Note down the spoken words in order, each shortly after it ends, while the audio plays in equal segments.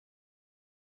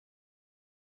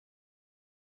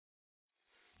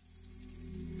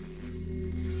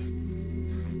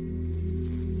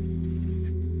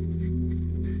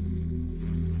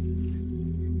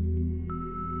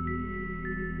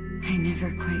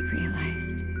quite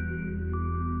realized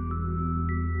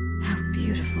how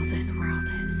beautiful this world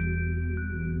is.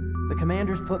 The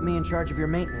commander's put me in charge of your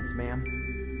maintenance, ma'am.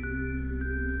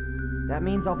 That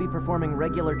means I'll be performing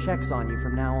regular checks on you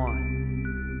from now on.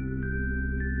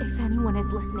 If anyone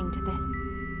is listening to this,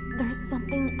 there's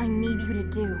something I need you to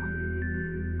do.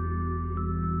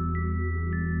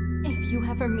 If you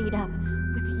ever meet up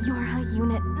with your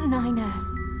unit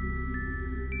 9S,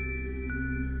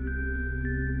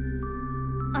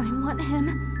 I want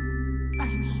him,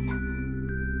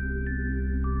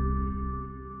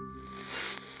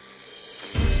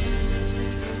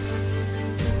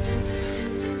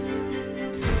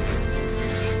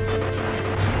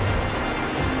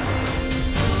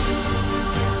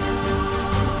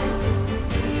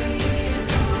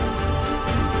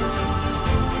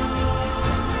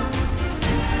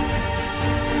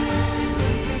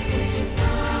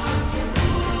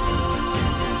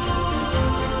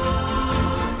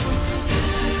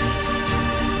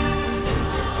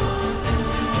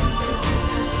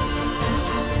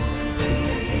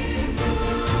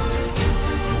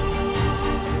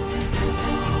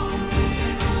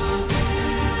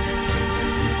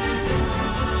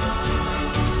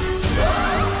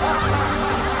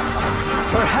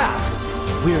 Perhaps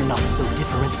we're not so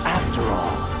different after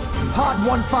all. Pod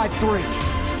 153,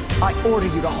 I order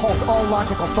you to halt all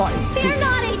logical thought and speech. They're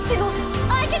not A2!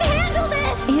 I can handle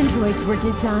this! Androids were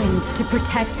designed to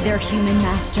protect their human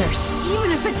masters.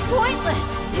 Even if it's pointless,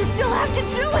 you still have to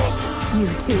do it! You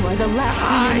two are the last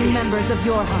remaining members of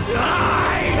Yorha.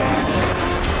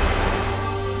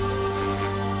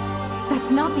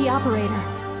 That's not the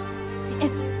operator.